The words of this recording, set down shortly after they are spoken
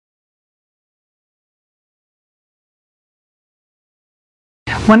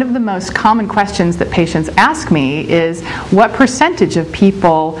One of the most common questions that patients ask me is, what percentage of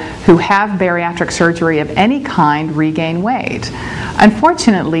people who have bariatric surgery of any kind regain weight?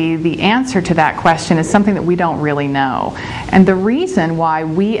 Unfortunately, the answer to that question is something that we don't really know. And the reason why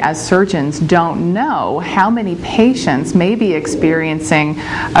we as surgeons don't know how many patients may be experiencing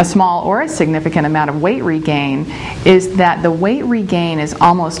a small or a significant amount of weight regain is that the weight regain is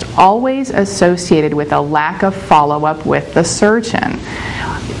almost always associated with a lack of follow-up with the surgeon.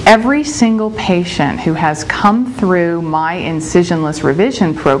 Every single patient who has come through my incisionless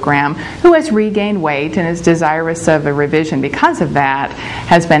revision program who has regained weight and is desirous of a revision because of that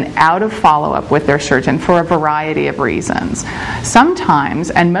has been out of follow-up with their surgeon for a variety of reasons.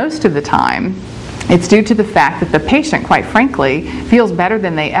 Sometimes, and most of the time, it's due to the fact that the patient, quite frankly, feels better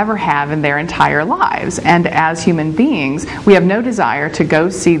than they ever have in their entire lives. And as human beings, we have no desire to go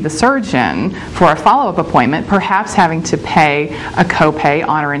see the surgeon for a follow-up appointment, perhaps having to pay a copay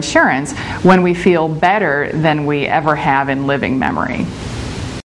on our insurance when we feel better than we ever have in living memory.